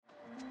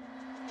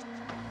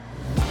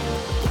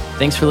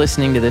Thanks for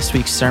listening to this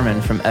week's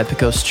sermon from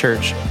Epikos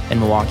Church in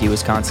Milwaukee,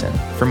 Wisconsin.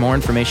 For more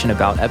information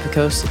about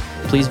Epikos,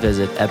 please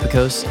visit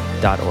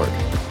epikos.org.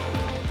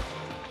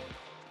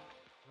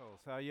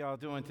 How y'all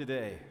doing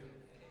today?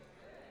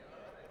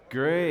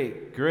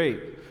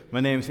 Great.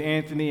 My name is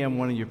Anthony. I'm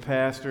one of your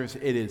pastors.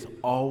 It is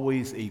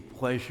always a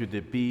pleasure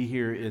to be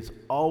here. It's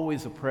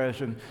always a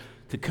pleasure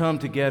to come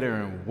together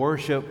and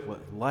worship with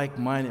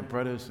like-minded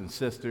brothers and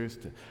sisters,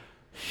 to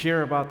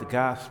share about the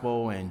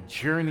gospel and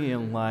journey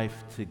in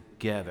life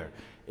together.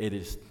 It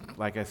is,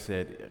 like I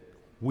said,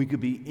 we could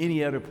be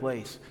any other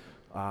place.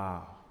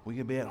 We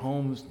could be at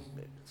home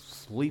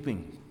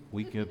sleeping.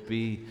 We could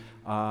be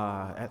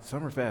at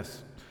Summerfest.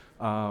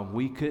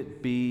 We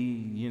could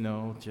be,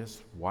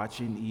 just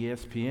watching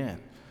ESPN.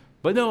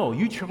 But no,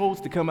 you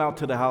chose to come out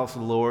to the house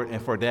of the Lord, and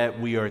for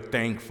that we are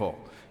thankful.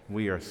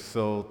 We are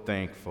so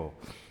thankful.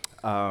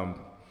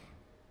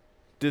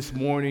 This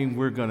morning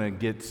we're going to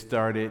get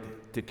started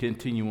to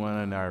continue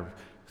on in our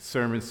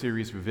sermon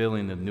series,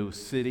 Revealing the New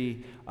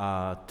City.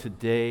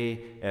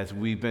 Today, as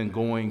we've been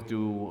going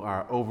through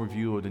our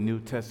overview of the New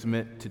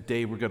Testament,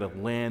 today we're going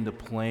to land the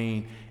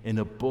plane in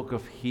the book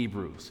of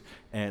Hebrews.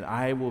 And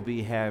I will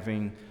be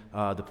having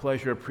the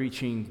pleasure of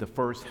preaching the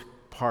first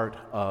part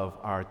of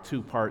our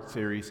two-part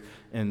series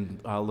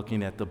and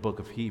looking at the book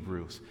of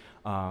Hebrews.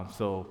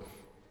 So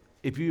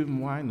if you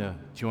mind to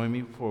join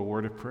me for a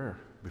word of prayer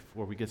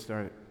before we get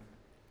started.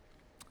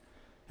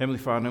 Heavenly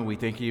Father, we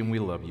thank you and we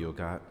love you, O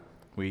God.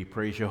 We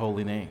praise your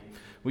holy name.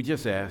 We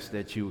just ask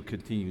that you would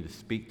continue to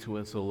speak to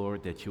us, O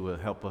Lord, that you will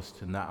help us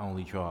to not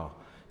only draw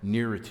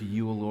nearer to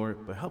you, O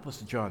Lord, but help us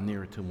to draw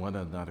nearer to one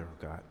another, O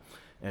God,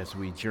 as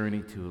we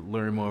journey to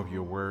learn more of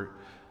your word,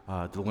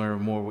 to learn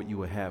more what you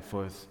would have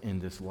for us in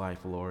this life,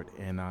 Lord,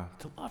 and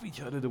to love each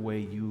other the way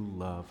you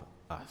love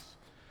us.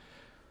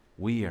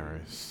 We are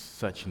in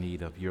such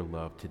need of your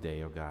love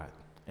today, O God,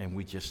 and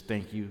we just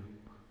thank you,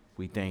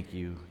 we thank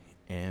you,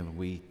 and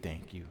we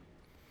thank you.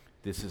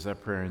 This is our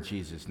prayer in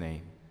Jesus'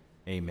 name.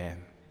 Amen.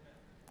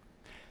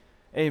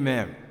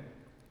 Amen.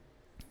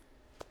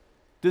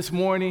 This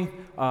morning,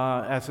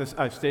 as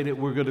I've stated,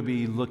 we're going to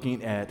be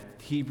looking at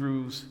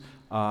Hebrews,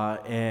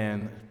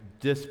 and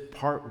this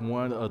part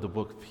one of the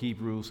book of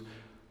Hebrews.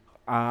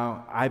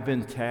 I've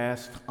been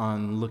tasked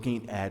on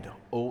looking at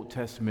Old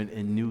Testament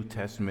and New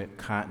Testament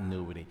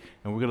continuity.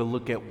 And we're going to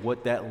look at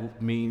what that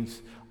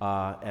means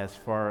as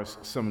far as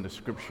some of the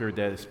scripture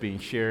that is being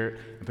shared.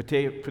 And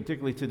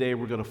particularly today,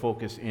 we're going to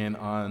focus in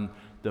on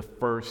the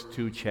first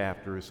two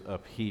chapters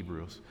of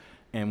Hebrews.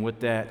 And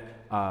with that,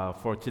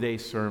 for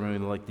today's sermon,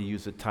 I'd like to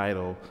use the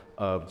title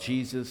of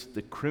Jesus,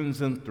 the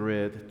Crimson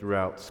Thread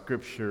Throughout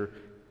Scripture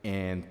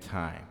and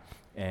Time.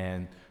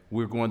 And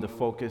we're going to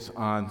focus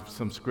on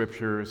some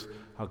scriptures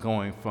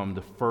going from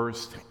the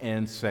first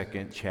and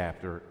second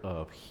chapter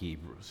of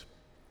Hebrews.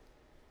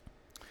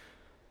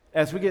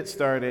 As we get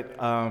started,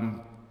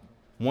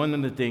 one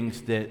of the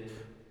things that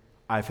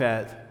I've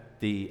had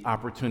the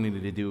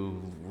opportunity to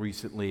do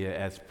recently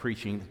as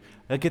preaching,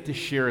 I get to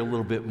share a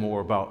little bit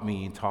more about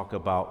me and talk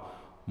about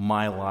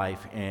my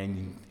life,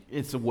 and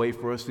it's a way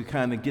for us to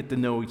kind of get to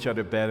know each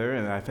other better,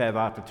 and I've had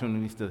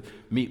opportunities to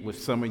meet with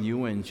some of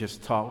you and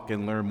just talk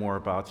and learn more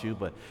about you,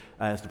 but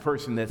as the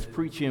person that's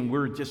preaching,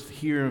 we're just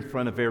here in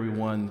front of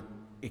everyone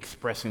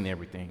expressing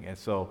everything, and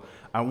so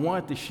I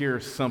wanted to share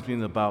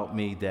something about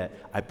me that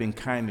I've been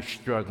kind of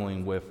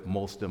struggling with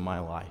most of my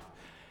life,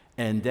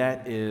 and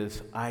that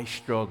is I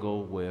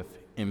struggle with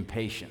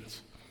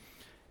impatience,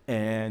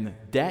 and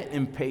that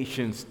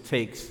impatience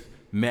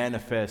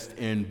manifest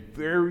in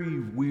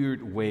very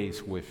weird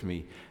ways with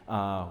me.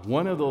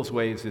 One of those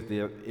ways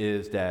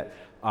is that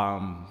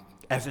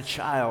as a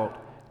child,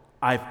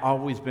 I've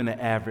always been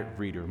an avid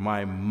reader.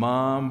 My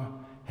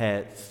mom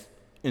had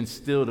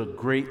instilled a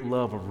great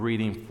love of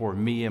reading for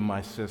me and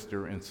my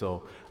sister, and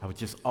so I would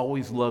just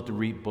always love to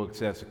read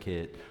books as a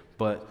kid.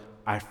 But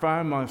I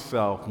find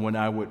myself, when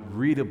I would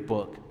read a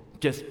book,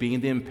 just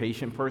being the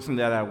impatient person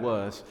that I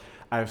was,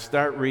 I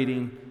start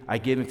reading, I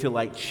get into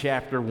like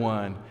chapter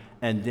 1,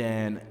 and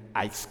then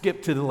I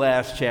skip to the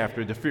last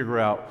chapter to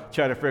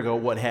try to figure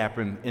out what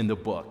happened in the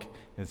book.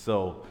 And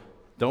so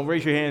don't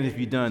raise your hand if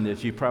you've done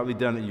this. You've probably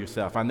done it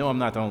yourself. I know I'm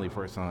not the only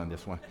person on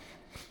this one.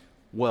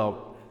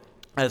 Well,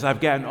 as I've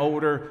gotten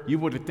older, you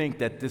would think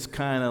that this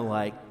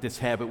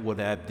habit would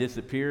have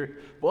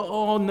disappeared. Well,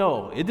 oh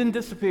no, it didn't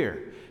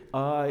disappear.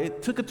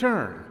 It took a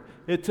turn.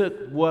 It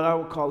took what I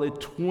would call a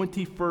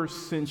 21st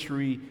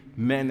century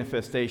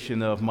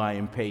manifestation of my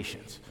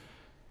impatience.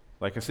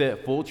 Like I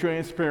said, full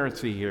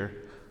transparency here.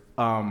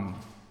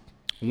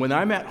 When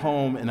I'm at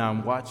home and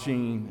I'm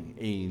watching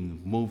a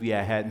movie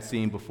I hadn't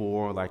seen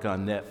before, like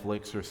on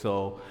Netflix or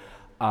so,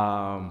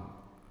 I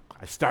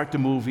start the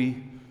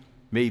movie,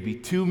 maybe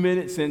 2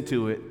 minutes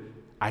into it,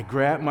 I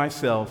grab my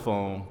cell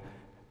phone,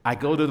 I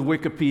go to the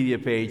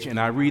Wikipedia page, and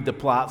I read the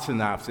plot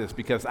synopsis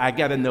because I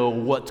got to know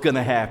what's going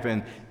to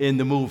happen in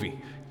the movie.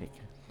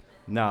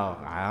 No,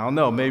 I don't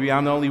know. Maybe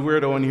I'm the only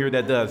weirdo in here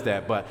that does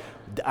that, but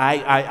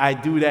I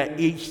do that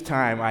each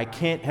time. I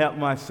can't help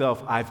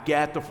myself. I've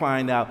got to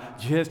find out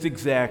just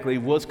exactly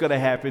what's going to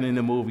happen in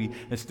the movie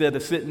instead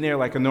of sitting there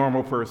like a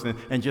normal person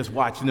and just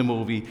watching the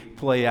movie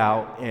play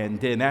out. And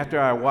then after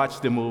I watch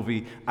the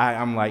movie,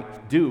 I'm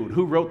like, dude,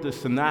 who wrote the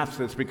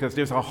synopsis? Because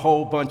there's a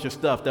whole bunch of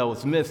stuff that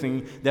was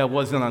missing that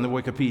wasn't on the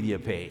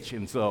Wikipedia page.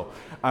 And so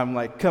I'm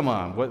like, come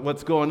on,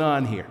 what's going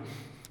on here?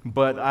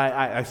 But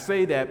I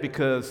say that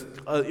because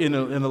in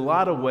a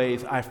lot of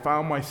ways, I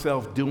found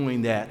myself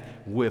doing that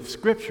with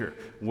Scripture,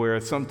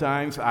 where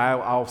sometimes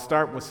I'll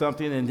start with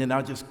something and then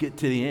I'll just get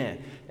to the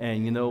end.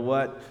 And you know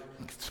what?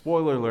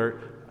 Spoiler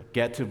alert,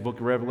 get to the book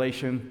of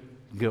Revelation,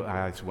 good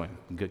guys win.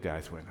 Good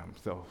guys win.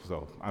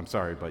 I'm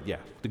sorry, but yeah,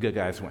 the good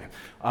guys win.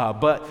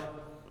 But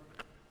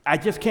I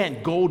just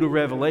can't go to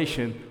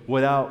Revelation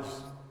without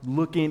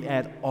looking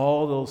at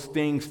all those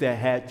things that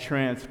had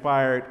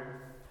transpired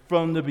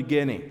from the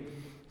beginning,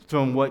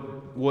 from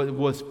what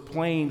was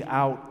playing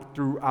out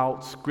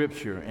throughout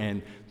Scripture,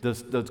 and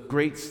the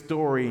great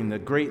story and the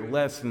great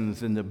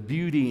lessons and the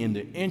beauty and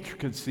the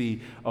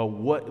intricacy of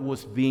what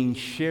was being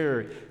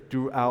shared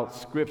throughout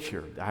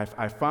Scripture.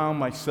 I found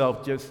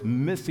myself just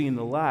missing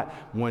a lot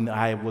when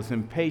I was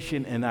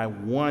impatient and I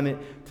wanted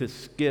to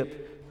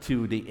skip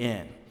to the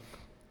end.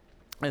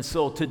 And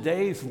so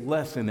today's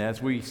lesson,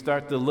 as we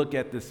start to look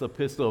at this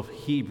epistle of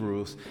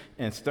Hebrews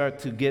and start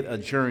to get a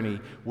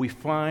journey, we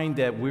find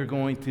that we're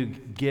going to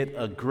get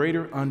a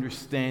greater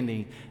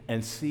understanding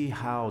and see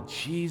how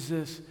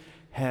Jesus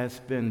has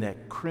been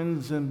that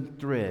crimson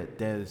thread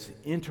that is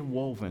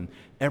interwoven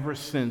ever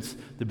since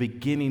the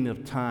beginning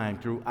of time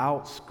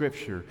throughout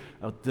Scripture,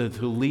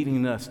 to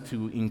leading us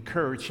to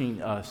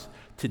encouraging us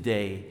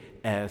today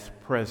as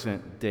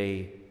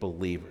present-day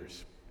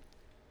believers.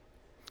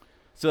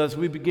 So as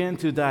we begin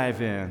to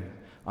dive in,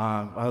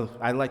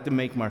 I'd like to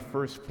make my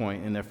first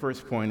point, and the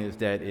first point is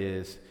that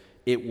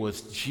it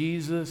was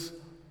Jesus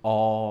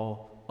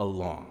all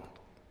along.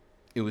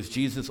 It was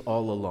Jesus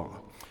all along.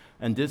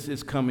 And this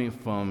is coming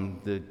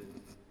from the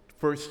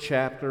first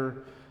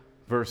chapter,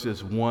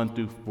 verses 1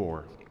 through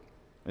 4.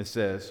 It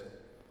says,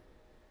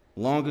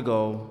 "Long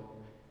ago,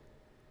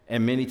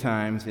 and many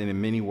times and in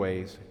many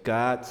ways,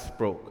 God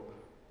spoke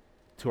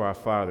to our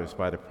fathers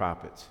by the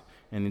prophets.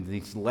 And in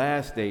these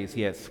last days,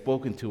 he had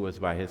spoken to us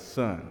by his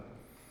Son,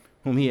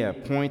 whom he had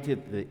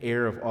appointed the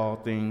heir of all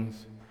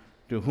things,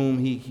 to whom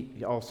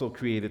he also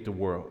created the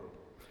world.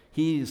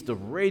 He is the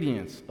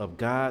radiance of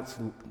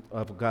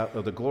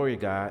the glory of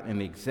God, and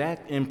the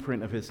exact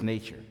imprint of his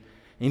nature.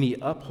 And he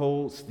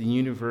upholds the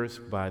universe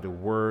by the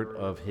word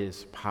of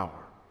his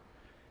power.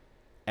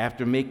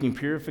 After making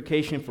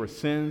purification for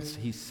sins,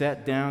 he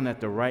sat down at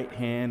the right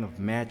hand of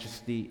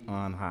majesty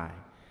on high,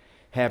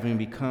 having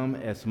become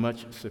as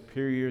much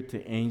superior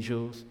to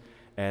angels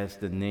as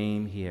the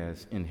name he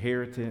has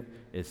inherited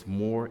is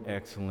more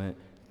excellent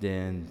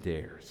than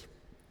theirs."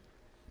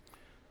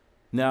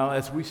 Now,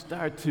 as we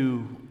start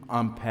to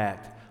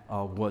unpack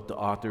what the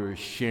author is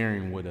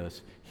sharing with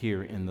us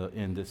here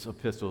in this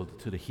epistle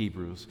to the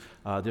Hebrews,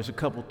 there's a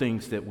couple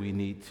things that we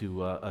need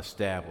to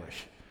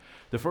establish.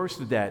 The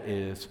first of that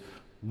is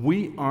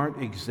we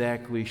aren't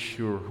exactly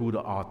sure who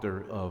the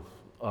author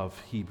of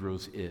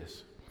Hebrews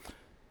is.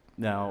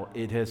 Now,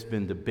 it has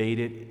been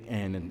debated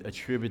and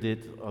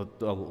attributed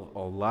a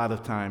lot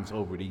of times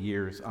over the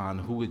years on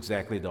who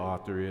exactly the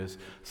author is.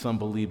 Some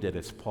believe that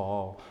it's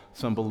Paul.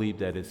 Some believe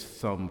that it's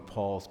some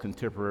Paul's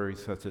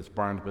contemporaries, such as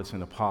Barnabas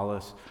and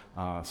Apollos.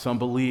 Some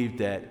believe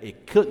that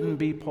it couldn't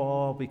be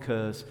Paul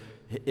because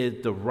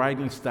the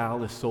writing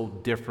style is so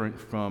different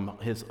from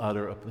his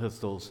other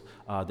epistles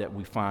that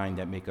we find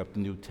that make up the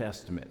New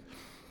Testament.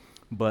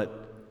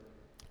 But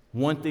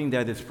one thing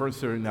that is for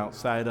certain,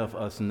 outside of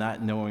us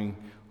not knowing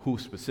who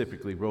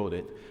specifically wrote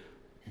it,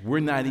 we're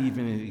not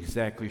even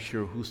exactly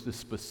sure who's the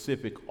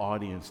specific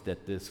audience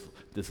that this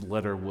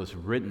letter was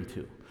written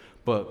to.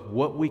 But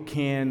what we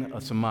can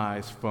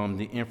surmise from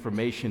the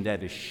information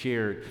that is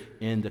shared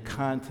in the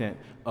content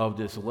of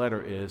this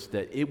letter is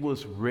that it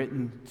was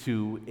written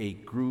to a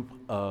group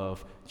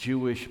of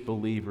Jewish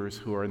believers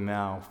who are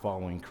now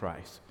following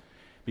Christ.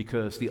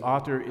 Because the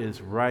author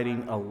is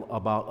writing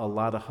about a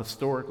lot of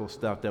historical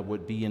stuff that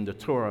would be in the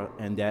Torah,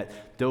 and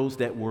that those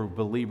that were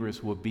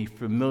believers would be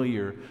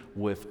familiar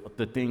with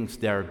the things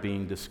that are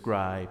being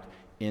described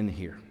in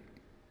here.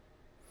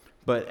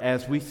 But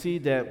as we see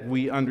that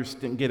we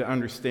get an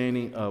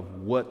understanding of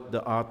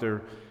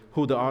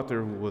who the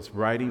author was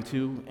writing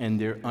to and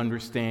their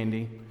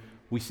understanding,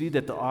 we see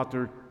that the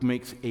author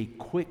makes a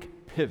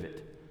quick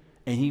pivot.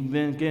 And he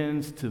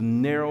begins to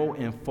narrow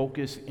and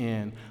focus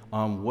in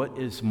on what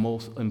is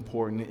most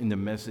important in the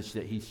message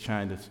that he's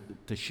trying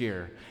to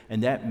share.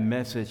 And that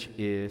message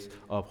is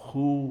of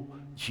who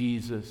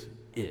Jesus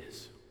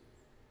is.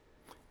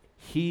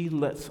 He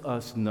lets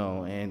us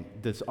know, and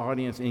this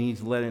audience, and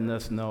he's letting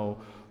us know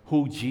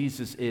who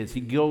Jesus is.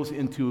 He goes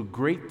into a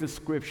great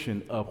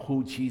description of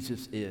who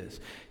Jesus is.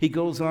 He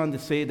goes on to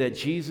say that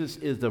Jesus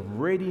is the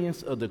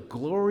radiance of the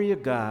glory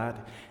of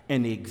God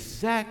and the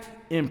exact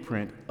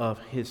imprint of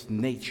his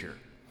nature.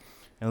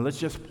 And let's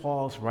just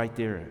pause right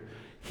there.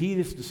 He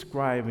is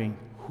describing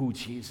who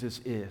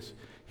Jesus is.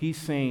 He's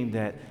saying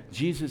that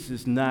Jesus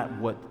is not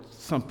what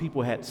some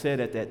people had said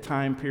at that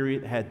time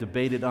period, had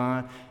debated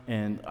on,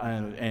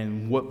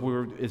 and what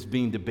is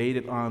being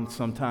debated on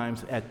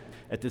sometimes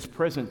at this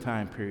present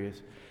time period.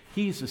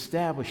 He's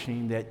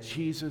establishing that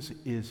Jesus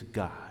is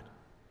God,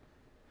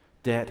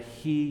 that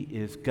he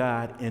is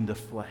God in the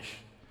flesh.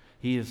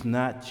 He is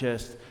not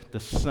just the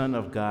Son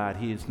of God.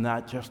 He is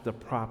not just a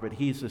prophet.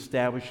 He's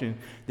establishing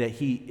that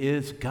he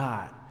is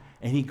God.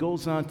 And he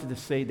goes on to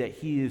say that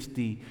he is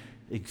the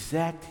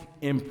exact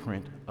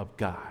imprint of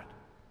God.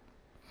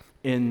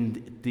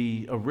 In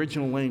the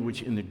original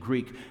language, in the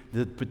Greek,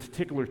 the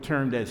particular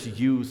term that's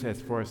used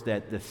as far as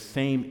that, the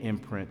same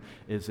imprint,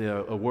 is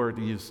a word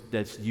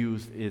that's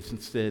used is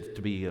instead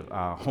to be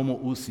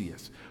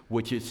homoousios,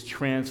 which is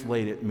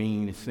translated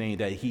meaning saying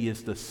that he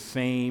is the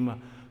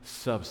same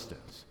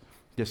substance.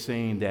 They're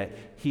saying that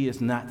he is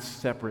not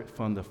separate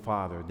from the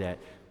Father, that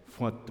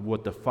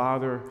what the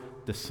Father,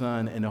 the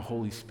Son, and the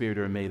Holy Spirit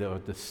are made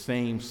of the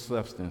same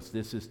substance.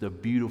 This is the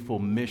beautiful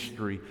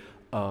mystery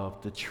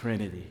of the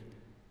Trinity,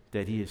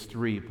 that he is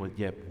three, but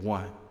yet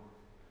one.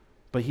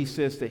 But he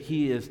says that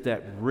he is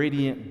that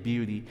radiant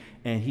beauty,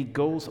 and he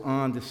goes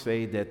on to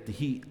say that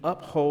he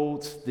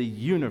upholds the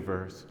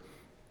universe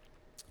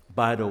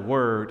by the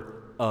word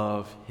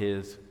of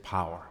his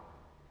power.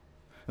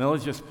 Now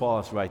let's just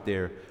pause right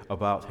there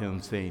about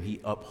him saying he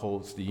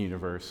upholds the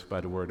universe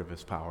by the word of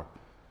his power.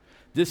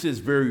 This is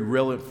very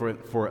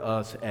relevant for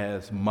us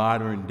as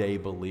modern day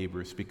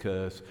believers,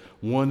 because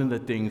one of the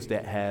things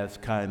that has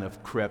kind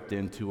of crept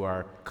into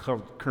our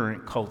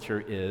current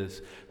culture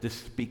is to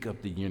speak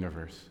of the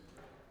universe.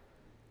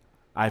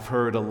 I've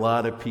heard a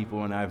lot of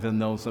people, and I've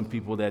known some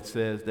people that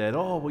says that,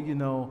 oh, well, you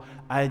know,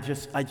 I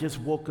just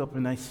woke up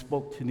and I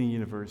spoke to the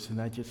universe, and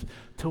I just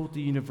told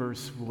the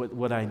universe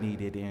what I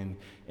needed,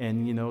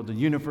 and you know, the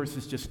universe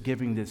is just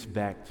giving this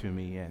back to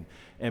me.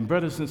 And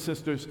brothers and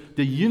sisters,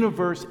 the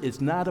universe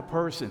is not a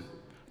person.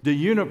 The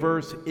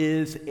universe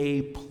is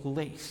a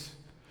place.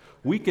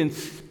 We can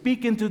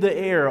speak into the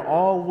air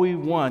all we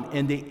want,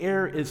 and the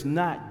air is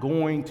not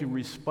going to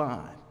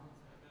respond.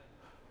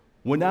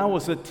 When I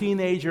was a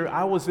teenager,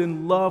 I was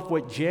in love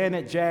with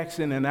Janet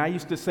Jackson, and I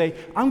used to say,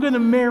 I'm going to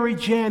marry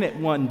Janet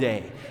one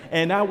day.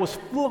 And I was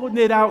floating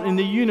it out in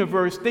the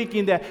universe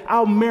thinking that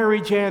I'll marry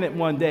Janet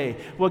one day.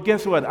 Well,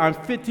 guess what? I'm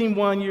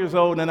 51 years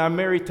old, and I'm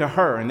married to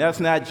her, and that's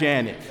not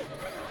Janet.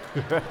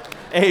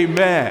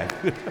 Amen.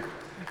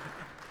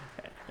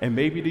 And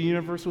maybe the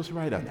universe was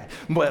right on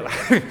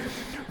that.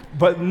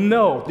 But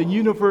no, the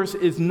universe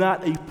is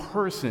not a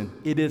person.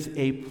 It is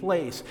a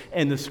place.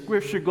 And the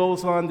scripture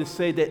goes on to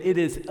say that it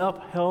is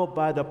upheld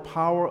by the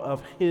power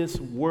of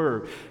his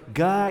word.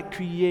 God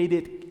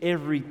created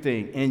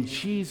everything, and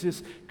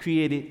Jesus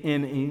created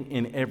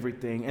in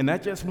everything. And I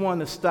just want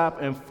to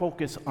stop and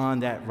focus on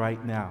that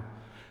right now.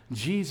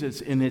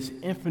 Jesus, in his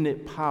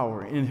infinite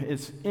power, in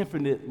his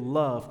infinite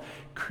love,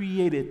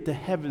 created the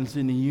heavens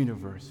and the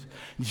universe.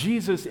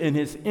 Jesus, in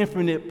his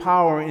infinite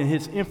power and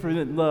his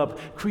infinite love,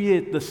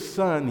 created the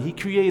sun. He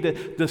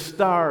created the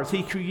stars.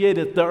 He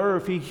created the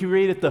earth. He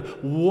created the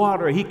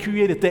water. He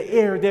created the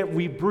air that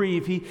we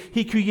breathe.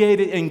 He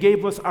created and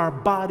gave us our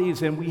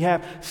bodies, and we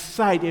have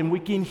sight, and we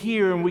can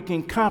hear, and we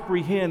can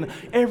comprehend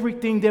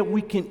everything that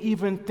we can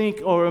even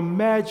think or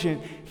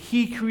imagine.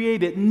 He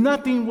created.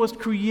 Nothing was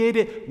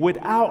created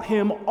without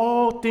him.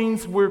 All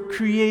things were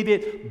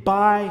created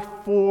by,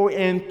 for,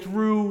 and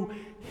through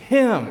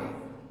him.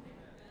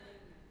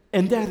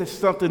 And that is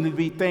something to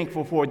be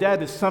thankful for.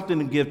 That is something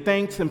to give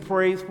thanks and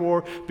praise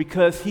for,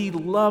 because he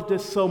loved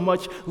us so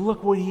much.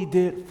 Look what he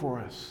did for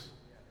us.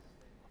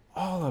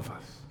 All of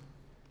us.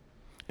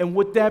 And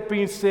with that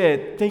being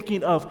said,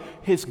 thinking of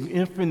his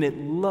infinite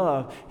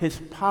love, his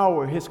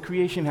power, his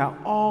creation, how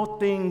all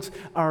things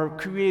are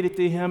created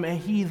to him, and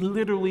he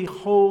literally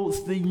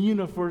holds the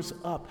universe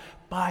up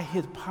by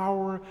his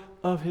power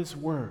of his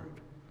word.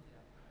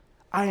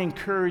 I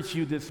encourage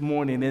you this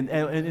morning,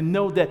 and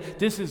know that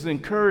this is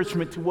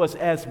encouragement to us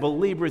as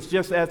believers,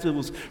 just as it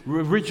was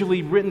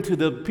originally written to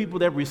the people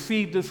that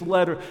received this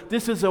letter.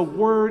 This is a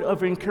word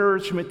of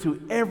encouragement to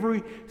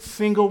every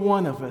single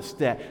one of us,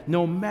 that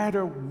no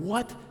matter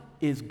what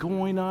is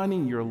going on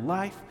in your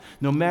life,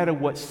 no matter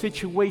what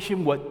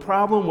situation, what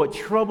problem, what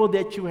trouble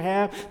that you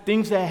have,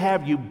 things that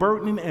have you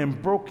burdened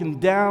and broken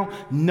down,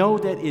 know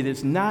that it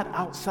is not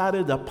outside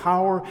of the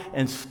power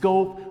and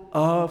scope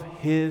of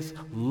his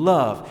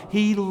love.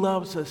 He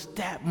loves us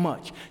that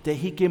much that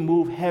he can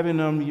move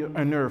heaven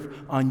and earth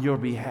on your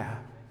behalf.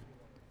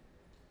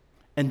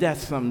 And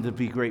that's something to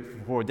be grateful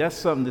for. That's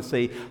something to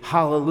say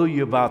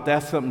hallelujah about.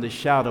 That's something to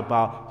shout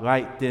about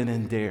right then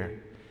and there.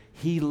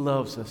 He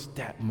loves us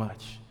that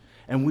much.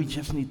 And we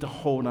just need to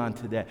hold on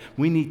to that.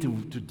 We need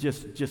to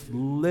just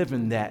live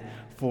in that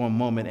for a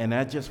moment. And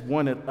I just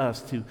wanted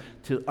us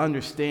to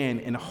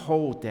understand and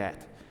hold that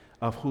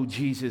of who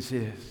Jesus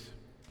is.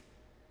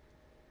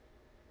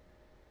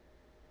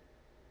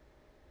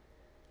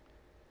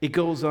 It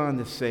goes on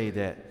to say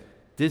that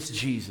this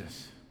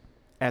Jesus,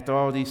 after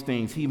all these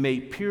things, he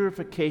made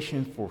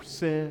purification for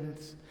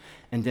sins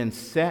and then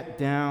sat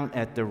down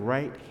at the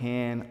right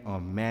hand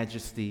of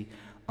majesty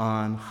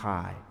on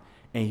high.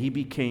 And he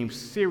became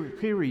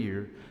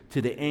superior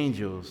to the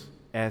angels,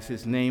 as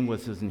his name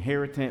was his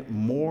inheritance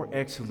more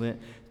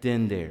excellent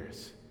than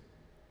theirs.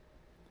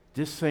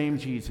 This same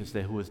Jesus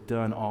who has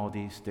done all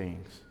these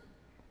things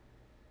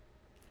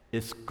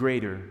is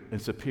greater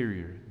and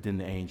superior than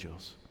the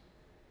angels.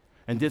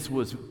 And this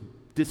was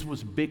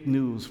big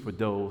news for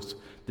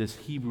this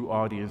Hebrew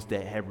audience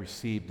that had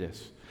received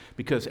this.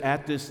 Because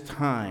at this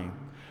time,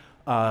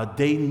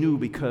 they knew,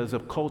 because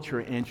of culture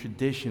and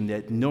tradition,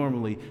 that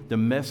normally the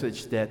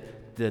message that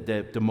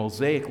the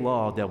Mosaic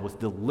law that was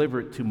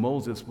delivered to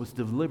Moses was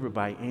delivered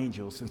by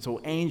angels. And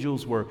so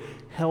angels were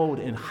held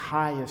in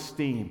high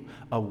esteem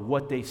of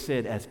what they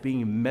said as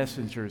being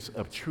messengers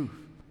of truth.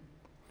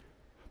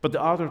 But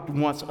the author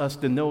wants us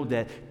to know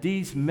that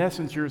these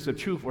messengers of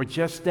truth were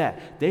just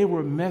that. They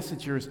were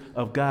messengers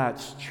of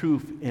God's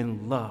truth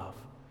and love.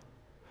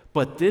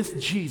 But this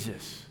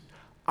Jesus,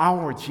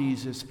 our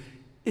Jesus,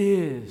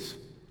 is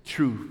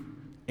truth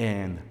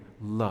and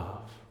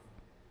love.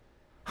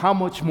 How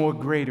much more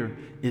greater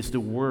is the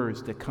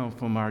words that come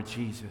from our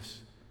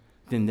Jesus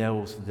than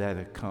those that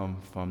have come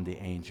from the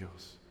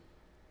angels?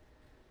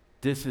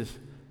 This is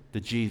the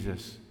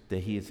Jesus that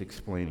he is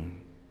explaining.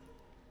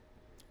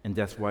 And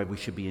that's why we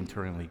should be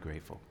eternally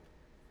grateful.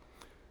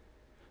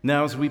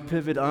 Now, as we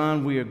pivot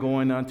on, we are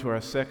going on to our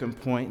second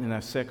point, and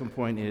our second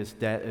point is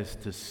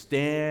to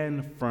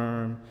stand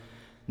firm,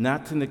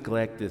 not to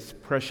neglect this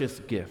precious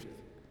gift.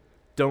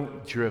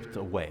 Don't drift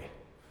away.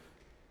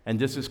 And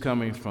this is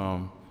coming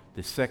from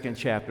the second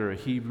chapter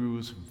of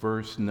Hebrews,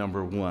 verse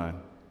number 1.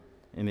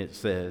 And it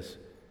says,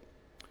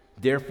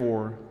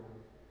 "Therefore,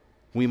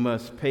 we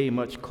must pay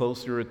much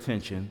closer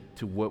attention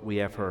to what we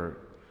have heard,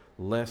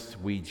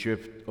 lest we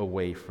drift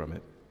away from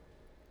it."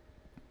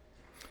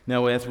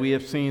 Now, as we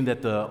have seen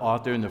that the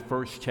author in the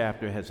first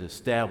chapter has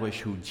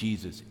established who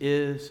Jesus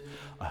is,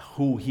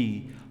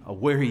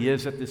 where he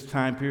is at this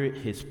time period,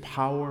 his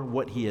power,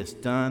 what he has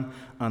done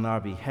on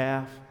our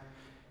behalf,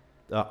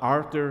 the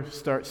author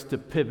starts to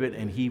pivot,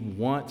 and he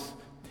wants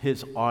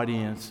his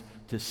audience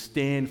to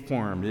stand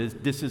firm.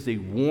 This is a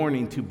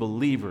warning to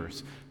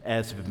believers,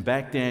 as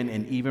back then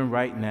and even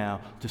right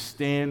now, to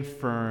stand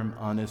firm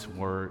on his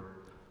word,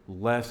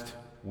 lest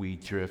we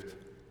drift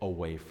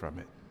away from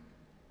it.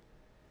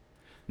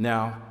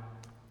 Now,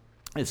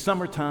 it's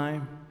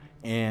summertime,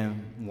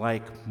 and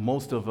like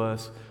most of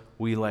us,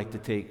 we like to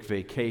take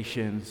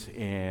vacations,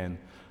 and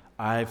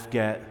I've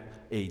got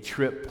a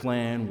trip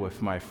planned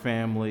with my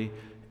family,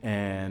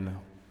 and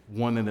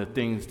one of the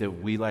things that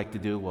we like to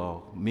do,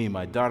 well, me and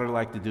my daughter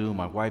like to do,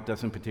 my wife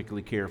doesn't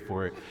particularly care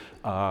for it,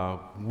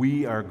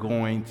 we are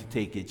going to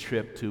take a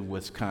trip to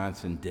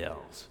Wisconsin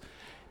Dells.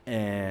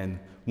 And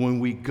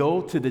when we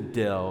go to the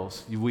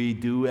Dells, we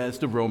do as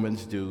the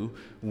Romans do.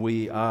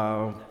 We hit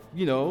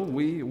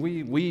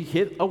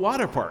a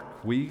water park.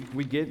 We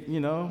get,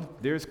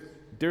 there's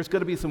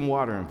going to be some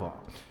water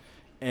involved.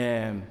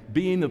 And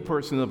being a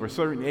person of a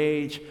certain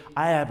age,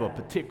 I have a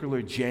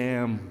particular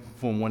jam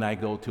from when I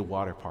go to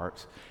water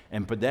parks,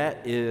 and for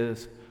that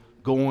is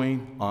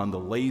going on the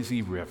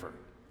lazy river.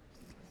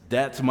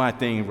 That's my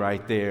thing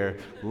right there.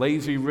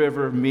 Lazy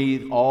river,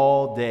 me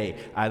all day.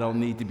 I don't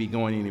need to be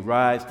going any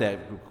rides that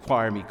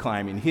require me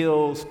climbing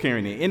hills,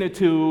 carrying an inner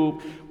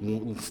tube,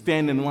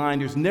 standing in line.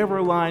 There's never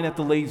a line at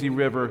the lazy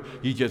river.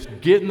 You just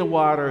get in the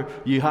water,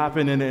 you hop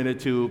in an inner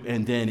tube,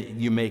 and then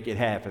you make it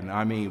happen.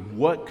 I mean,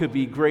 what could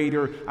be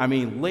greater? I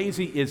mean,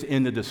 lazy is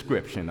in the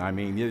description. I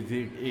mean,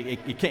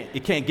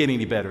 it can't get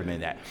any better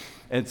than that.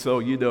 And so,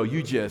 you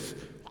just...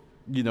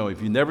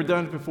 if you've never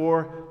done it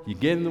before, you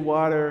get in the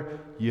water,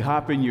 you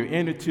hop in your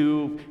inner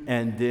tube,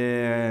 and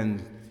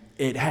then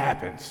it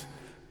happens.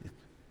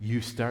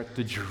 You start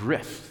to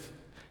drift.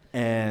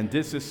 And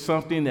this is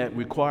something that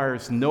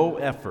requires no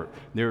effort.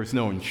 There's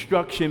no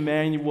instruction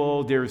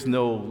manual. There's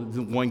no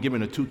one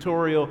giving a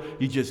tutorial.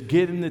 You just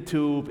get in the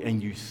tube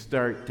and you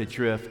start to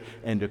drift,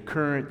 and the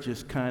current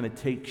just kind of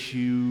takes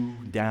you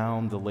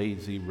down the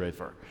lazy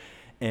river.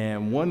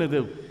 And one of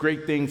the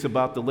great things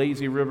about the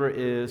lazy river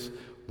is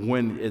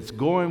when it's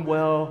going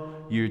well,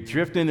 you're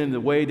drifting in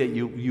the way that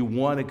you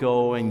want to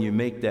go, and you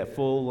make that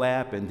full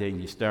lap, and then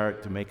you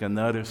start to make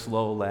another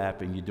slow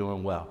lap, and you're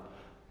doing well.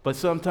 But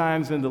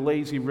sometimes in the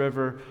lazy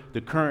river,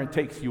 the current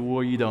takes you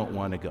where you don't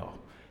want to go.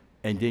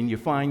 And then you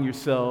find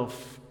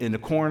yourself in the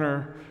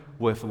corner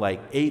with like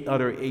eight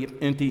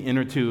empty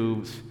inner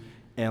tubes,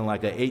 and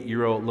like an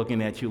 8-year-old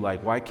looking at you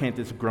like, why can't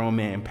this grown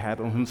man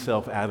paddle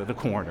himself out of the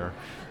corner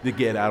to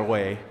get out of the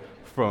way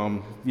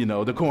from,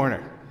 the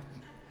corner?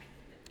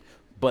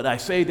 But I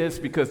say this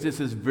because this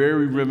is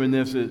very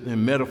reminiscent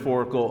and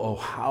metaphorical of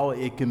how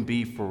it can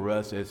be for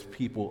us as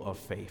people of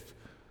faith.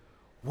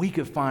 We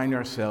could find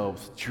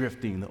ourselves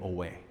drifting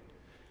away.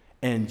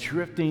 And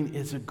drifting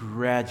is a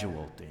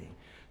gradual thing.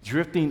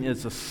 Drifting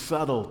is a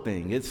subtle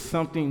thing. It's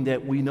something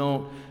that we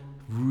don't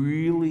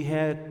really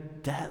have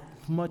that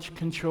much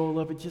control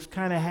of. It just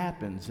kind of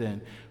happens. And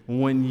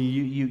when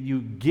you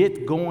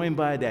get going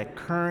by that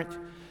current,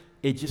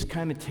 it just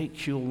kind of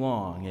takes you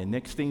along. And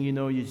next thing you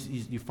know,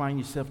 you find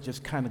yourself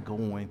just kind of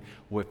going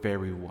with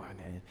everyone.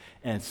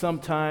 And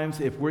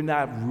sometimes if we're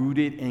not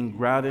rooted and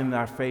grounded in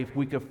our faith,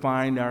 we could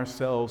find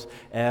ourselves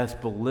as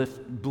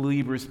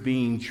believers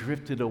being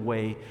drifted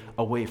away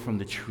from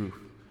the truth.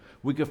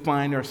 We could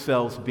find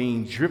ourselves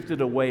being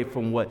drifted away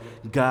from what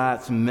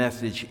God's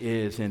message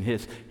is and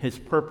his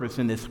purpose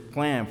and his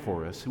plan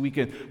for us. We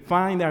can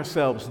find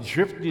ourselves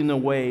drifting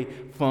away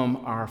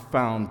from our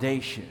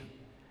foundation.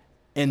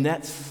 And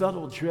that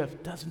subtle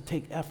drift doesn't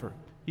take effort.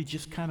 You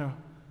just kind of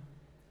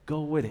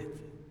go with it.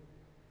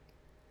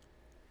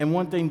 And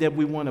one thing that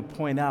we want to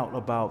point out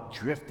about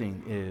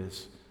drifting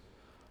is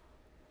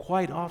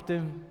quite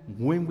often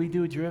when we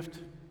do drift,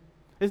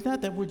 it's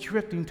not that we're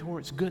drifting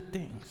towards good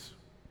things.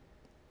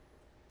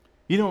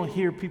 You don't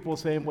hear people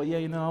saying, well, yeah,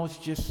 I was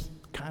just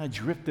kind of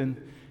drifting,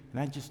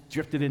 and I just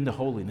drifted into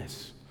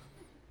holiness.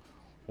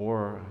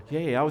 Or,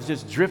 yeah, I was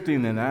just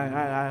drifting, and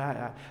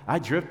I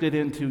drifted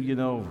into,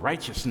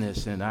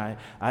 righteousness, and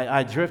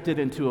I drifted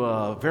into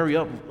a very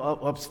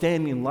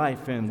upstanding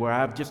life, and where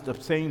I've just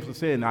abstained from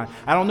sin. I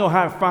don't know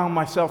how I found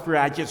myself here.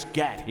 I just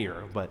got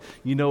here. But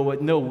you know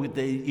what? No,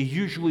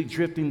 usually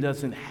drifting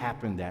doesn't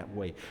happen that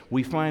way.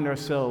 We find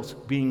ourselves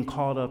being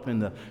caught up in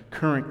the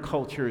current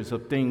cultures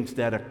of things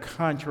that are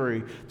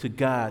contrary to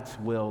God's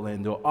will.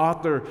 And the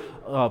author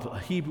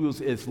of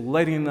Hebrews is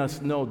letting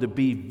us know to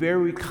be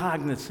very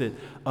cognizant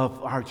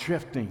of our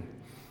drifting.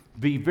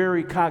 Be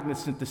very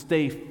cognizant to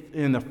stay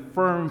in a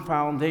firm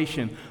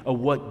foundation of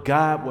what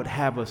God would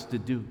have us to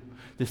do.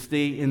 To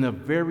stay in a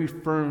very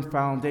firm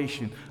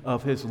foundation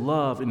of his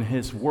love and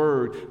his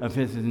word, of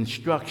his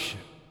instruction.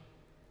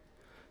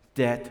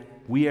 That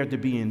we are to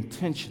be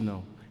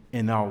intentional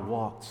in our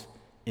walks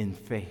in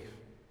faith.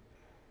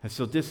 And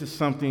so this is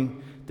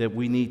something that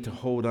we need to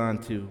hold on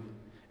to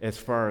as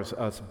far as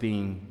us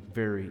being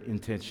very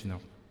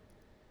intentional.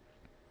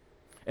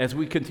 As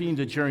we continue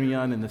to journey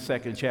on in the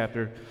second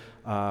chapter,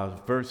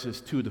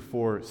 verses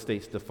 2-4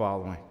 states the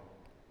following.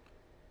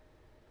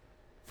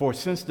 For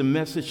since the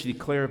message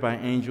declared by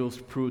angels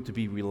proved to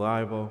be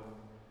reliable,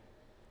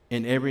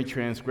 and every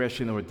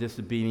transgression or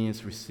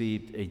disobedience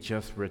received a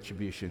just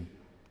retribution,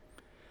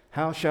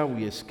 how shall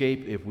we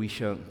escape if we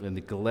shall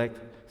neglect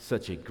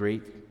such a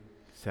great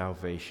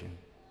salvation?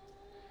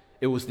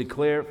 It was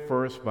declared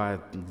first by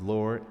the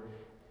Lord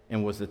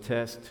and was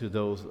attested to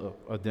those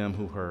of them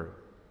who heard.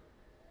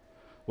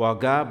 While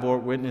God bore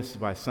witness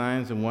by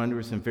signs and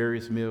wonders and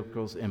various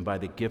miracles and by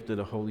the gift of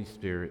the Holy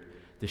Spirit,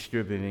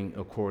 distributing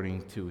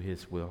according to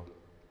his will.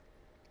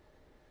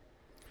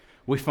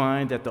 We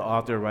find that the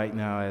author right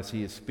now, as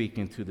he is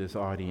speaking to this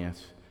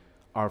audience,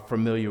 are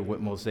familiar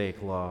with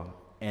Mosaic law.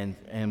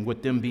 And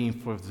with them being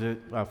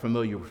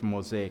familiar with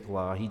Mosaic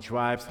law, he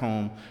drives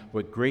home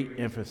with great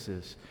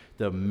emphasis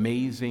the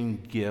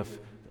amazing gift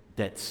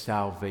that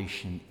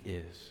salvation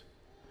is.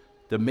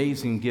 The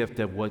amazing gift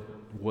that what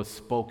was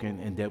spoken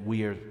and that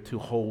we are to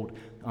hold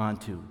on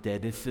to.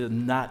 That it's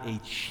not a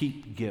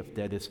cheap gift.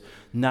 That it's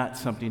not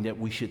something that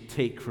we should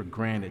take for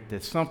granted.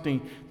 That's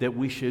something that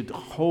we should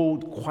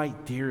hold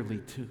quite dearly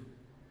to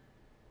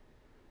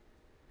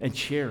and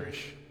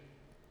cherish.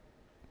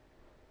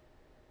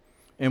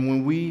 And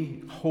when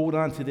we hold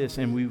on to this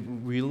and we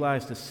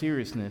realize the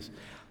seriousness,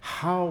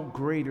 how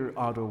greater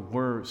are the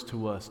words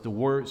to us, the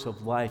words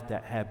of life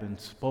that have been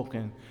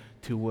spoken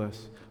to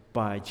us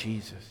by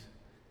Jesus.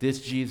 This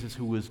Jesus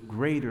who is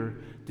greater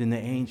than the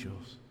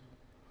angels.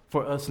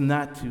 For us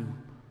not to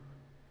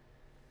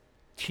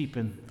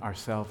cheapen our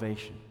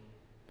salvation.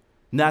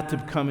 Not to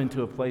come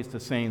into a place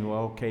of saying, well,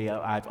 okay,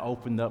 I've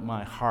opened up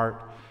my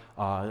heart.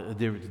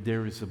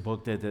 There is a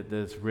book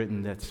that's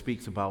written that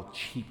speaks about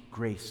cheap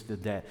grace,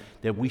 that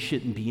we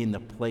shouldn't be in the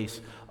place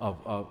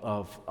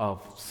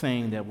of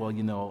saying that,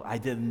 well, I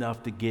did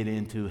enough to get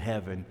into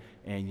heaven,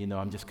 and,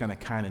 I'm just going to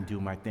kind of do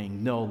my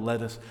thing. No,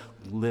 let us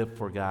live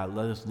for God.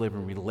 Let us live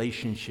in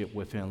relationship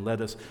with him.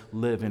 Let us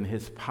live in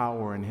his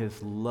power and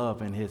his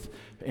love and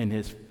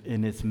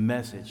his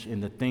message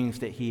and the things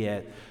that he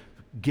had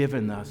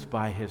given us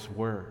by his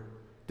word.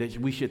 That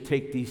we should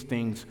take these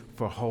things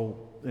for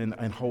whole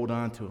and hold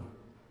on to them.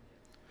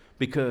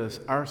 Because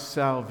our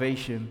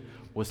salvation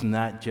was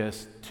not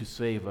just to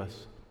save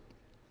us.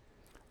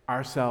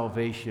 Our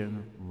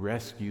salvation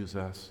rescues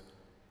us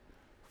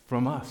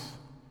from us.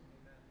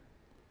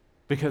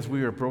 Because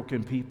we are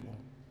broken people.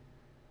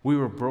 We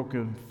were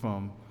broken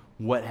from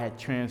what had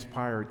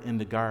transpired in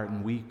the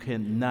garden. We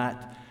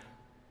cannot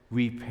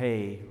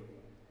repay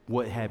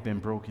what had been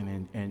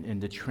broken in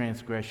the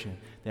transgression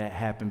that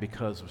happened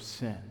because of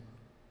sin.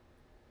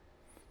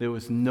 There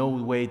was no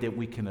way that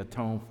we can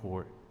atone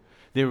for it.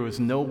 There is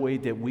no way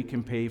that we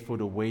can pay for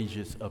the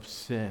wages of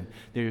sin.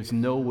 There is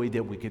no way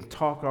that we can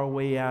talk our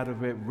way out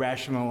of it,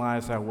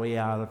 rationalize our way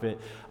out of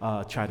it,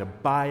 try to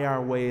buy our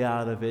way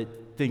out of it,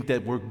 think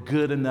that we're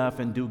good enough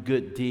and do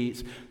good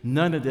deeds.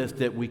 None of this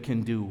that we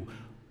can do.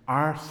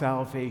 Our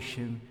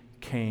salvation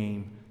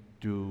came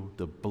through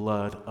the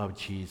blood of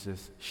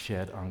Jesus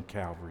shed on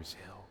Calvary's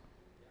Hill.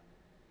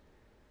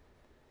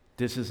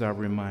 This is our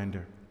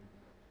reminder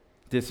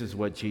This is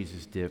what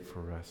Jesus did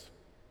for us.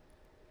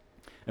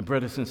 And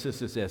brothers and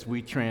sisters, as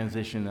we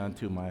transition on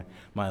to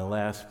my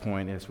last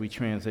point, as we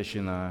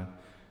transition on,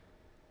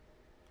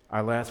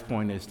 our last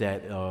point is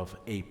that of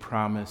a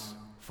promise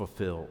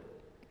fulfilled.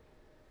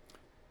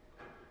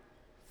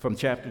 From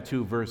chapter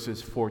 2,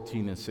 verses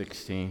 14 and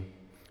 16,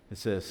 it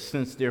says,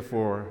 "Since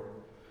therefore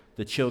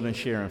the children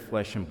share in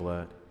flesh and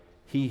blood,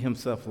 he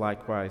himself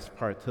likewise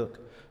partook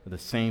of the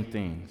same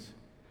things,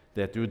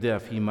 that through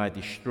death he might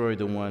destroy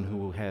the one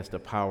who has the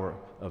power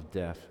of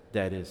death,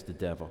 that is, the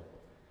devil,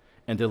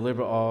 and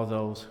deliver all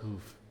those who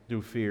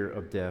through fear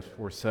of death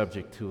were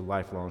subject to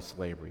lifelong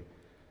slavery.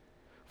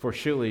 For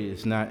surely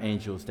it's not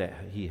angels that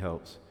he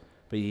helps,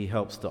 but he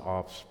helps the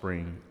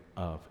offspring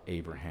of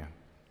Abraham."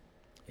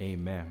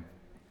 Amen.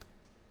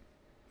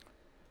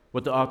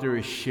 What the author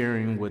is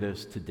sharing with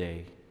us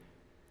today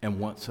and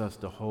wants us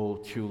to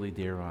hold truly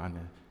dear on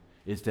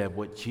it is that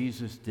what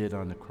Jesus did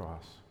on the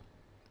cross,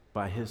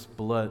 by his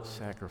blood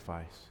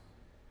sacrifice,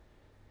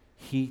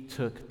 he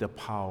took the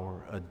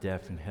power of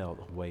death and hell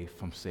away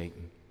from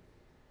Satan.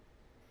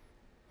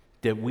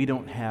 That we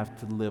don't have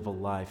to live a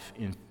life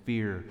in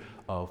fear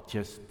of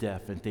just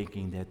death and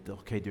thinking that,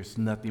 okay, there's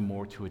nothing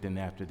more to it than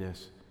after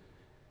this.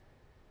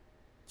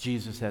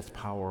 Jesus has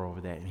power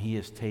over that, and he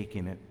has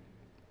taken it,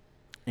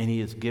 and he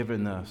has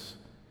given us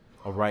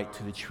a right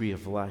to the tree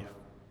of life.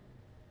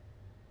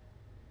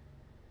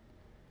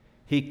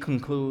 He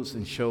concludes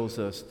and shows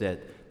us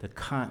that the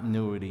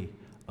continuity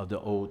of the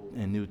Old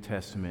and New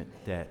Testament,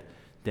 that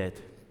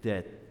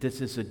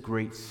this is a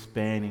great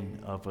spanning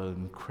of an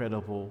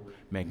incredible,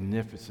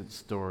 magnificent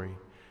story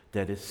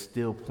that is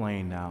still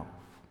playing out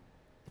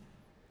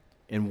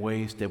in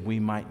ways that we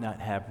might not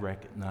have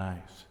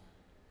recognized.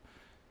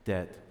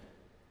 That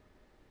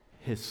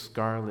his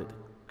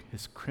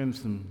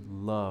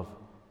crimson love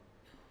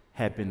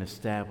had been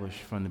established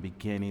from the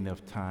beginning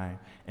of time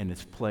and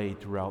is played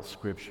throughout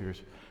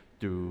scriptures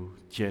through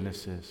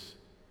Genesis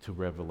to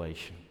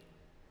Revelation.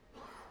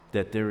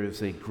 That there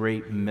is a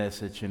great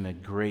message and a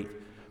great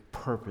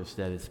purpose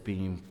that is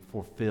being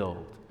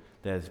fulfilled,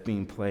 that is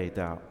being played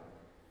out.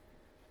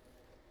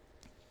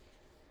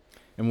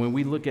 And when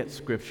we look at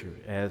scripture,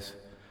 as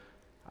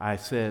I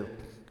said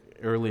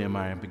earlier in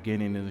my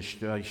beginning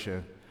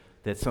illustration,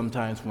 that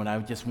sometimes when I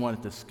just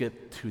wanted to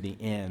skip to the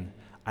end,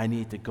 I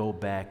need to go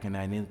back and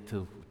I need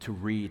to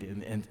read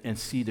and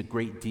see the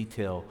great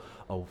detail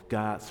of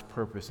God's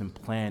purpose and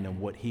plan and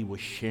what he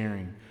was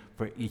sharing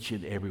for each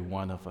and every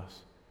one of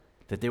us.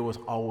 That there was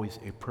always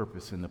a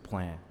purpose in the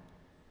plan.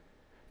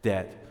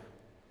 That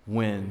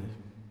when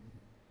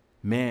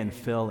man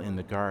fell in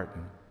the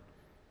garden,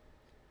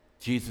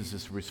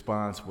 Jesus'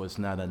 response was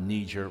not a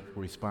knee-jerk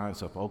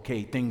response of,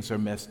 okay, things are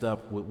messed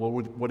up,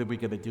 what are we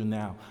going to do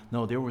now?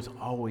 No, there was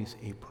always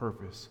a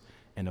purpose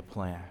and a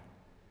plan.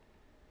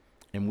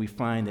 And we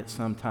find that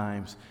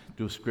sometimes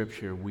through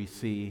Scripture, we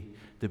see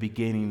the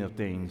beginning of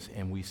things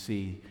and we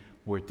see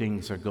where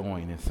things are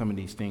going, and some of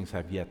these things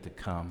have yet to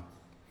come.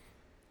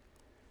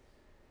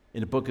 In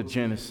the book of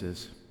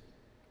Genesis,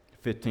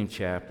 15th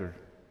chapter,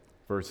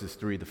 verses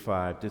 3 to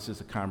 5, this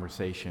is a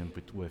conversation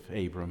with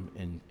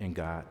Abram and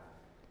God.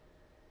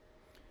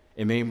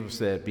 And Abram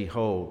said,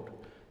 "Behold,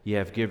 ye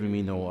have given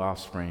me no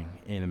offspring,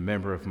 and a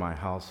member of my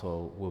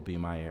household will be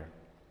my heir.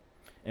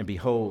 And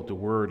behold, the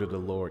word of the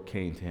Lord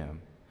came to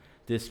him,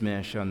 This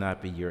man shall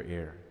not be your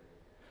heir.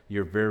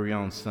 Your very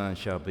own son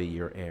shall be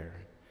your heir.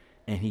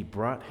 And he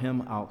brought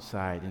him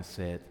outside and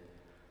said,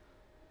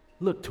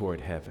 Look toward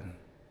heaven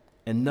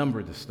and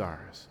number the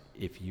stars,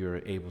 if you're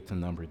able to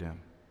number them.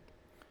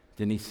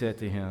 Then he said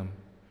to him,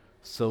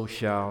 So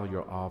shall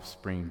your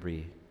offspring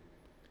be.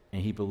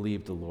 And he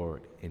believed the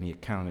Lord, and he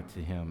accounted to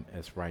him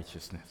as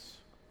righteousness."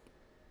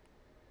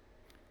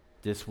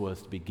 This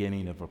was the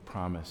beginning of a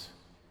promise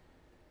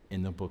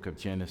in the book of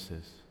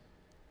Genesis,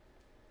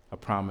 a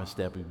promise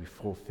that will be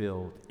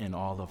fulfilled in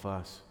all of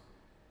us,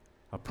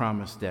 a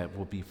promise that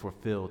will be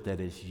fulfilled that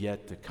is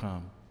yet to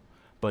come,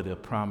 but a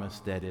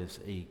promise that is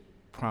a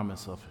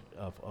promise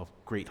of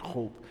great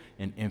hope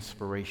and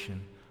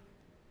inspiration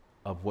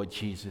of what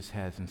Jesus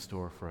has in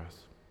store for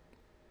us.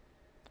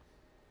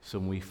 So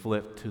when we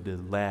flip to the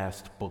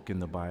last book in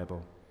the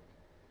Bible,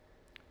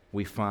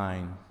 we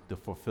find the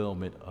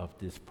fulfillment of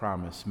this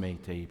promise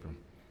made to Abram.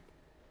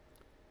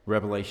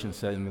 Revelation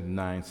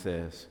 7:9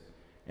 says,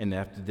 "And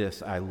after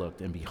this I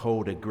looked, and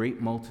behold, a great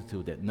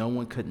multitude that no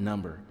one could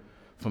number,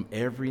 from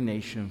every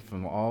nation,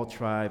 from all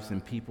tribes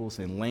and peoples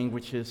and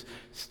languages,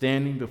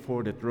 standing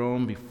before the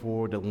throne,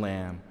 before the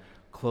Lamb,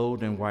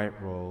 clothed in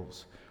white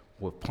robes,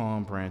 with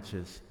palm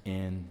branches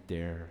in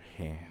their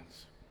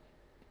hands."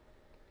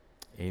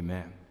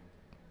 Amen.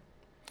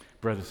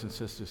 Brothers and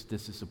sisters,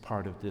 this is a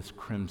part of this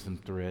crimson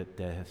thread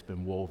that has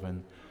been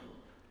woven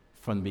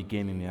from the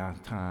beginning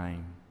of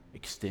time,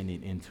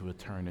 extending into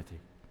eternity.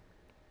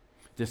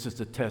 This is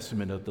the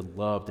testament of the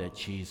love that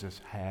Jesus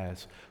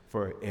has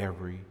for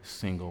every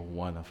single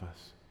one of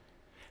us.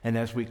 And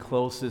as we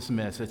close this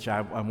message,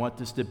 I want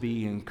this to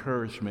be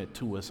encouragement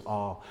to us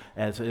all,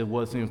 as it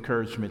was an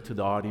encouragement to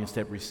the audience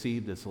that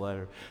received this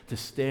letter, to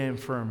stand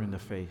firm in the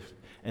faith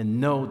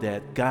and know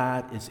that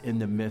God is in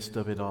the midst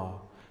of it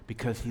all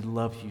because he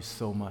loves you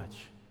so much.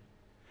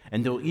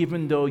 And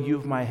even though you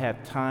might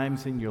have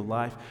times in your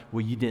life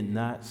where you did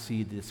not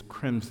see this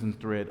crimson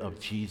thread of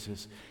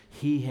Jesus,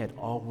 he had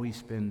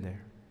always been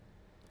there.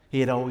 He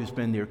had always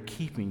been there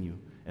keeping you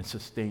and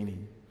sustaining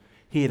you.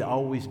 He had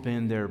always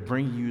been there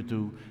bringing you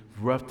through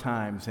rough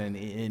times, and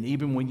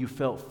even when you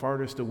felt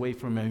farthest away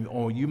from him,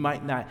 or you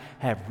might not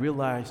have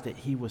realized that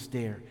he was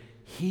there,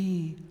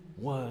 he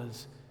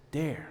was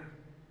there.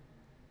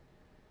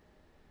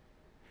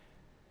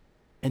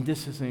 And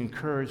this is an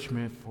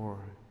encouragement for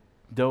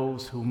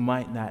those who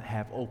might not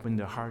have opened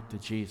their heart to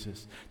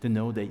Jesus, to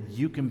know that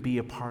you can be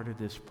a part of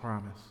this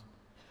promise,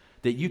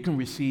 that you can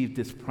receive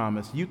this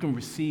promise, you can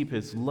receive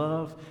his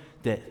love,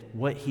 that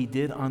what he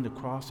did on the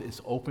cross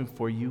is open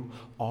for you.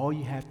 All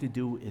you have to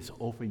do is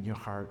open your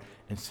heart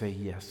and say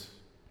yes.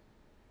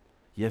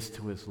 Yes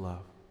to his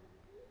love.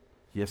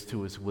 Yes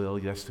to his will.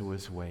 Yes to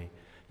his way.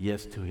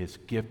 Yes to his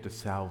gift of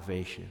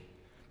salvation,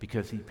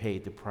 because he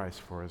paid the price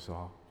for us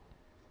all.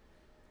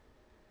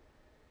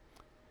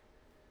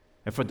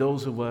 And for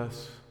those of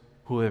us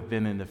who have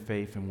been in the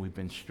faith and we've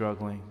been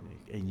struggling,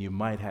 and you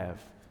might have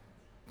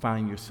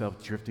found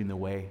yourself drifting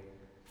away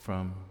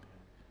from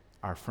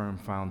our firm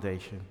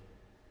foundation,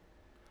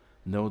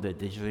 know that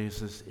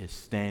Jesus is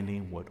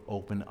standing with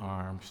open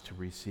arms to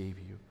receive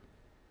you.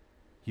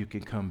 You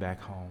can come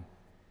back home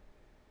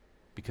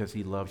because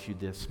he loves you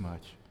this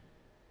much.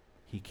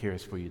 He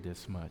cares for you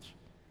this much.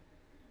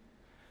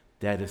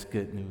 That is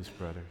good news,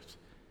 brothers.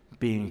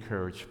 Be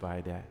encouraged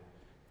by that.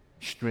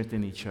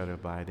 Strengthen each other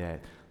by that.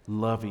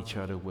 Love each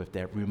other with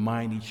that.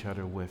 Remind each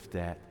other with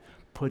that.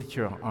 Put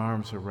your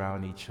arms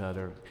around each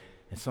other.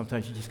 And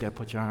sometimes you just got to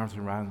put your arms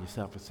around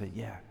yourself and say,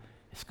 yeah,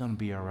 it's going to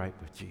be all right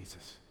with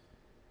Jesus.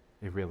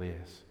 It really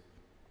is.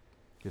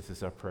 This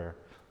is our prayer.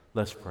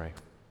 Let's pray.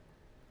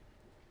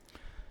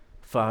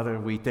 Father,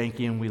 we thank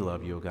you and we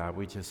love you, oh God.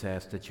 We just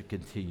ask that you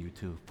continue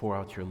to pour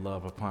out your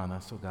love upon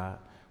us, oh God.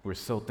 We're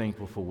so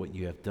thankful for what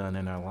you have done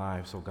in our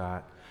lives, oh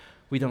God.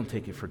 We don't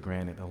take it for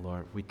granted, oh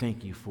Lord. We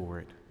thank you for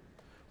it.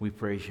 We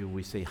praise you.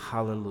 We say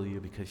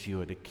hallelujah because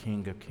you are the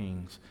King of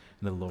kings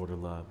and the Lord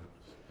of love.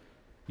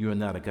 You are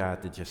not a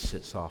God that just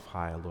sits off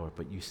high, Lord,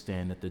 but you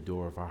stand at the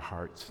door of our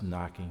hearts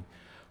knocking,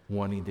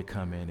 wanting to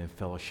come in and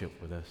fellowship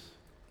with us.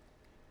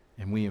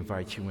 And we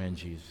invite you in,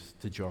 Jesus,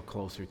 to draw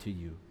closer to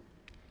you,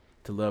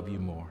 to love you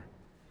more,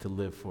 to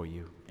live for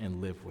you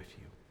and live with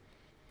you.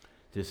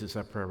 This is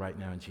our prayer right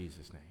now in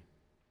Jesus' name.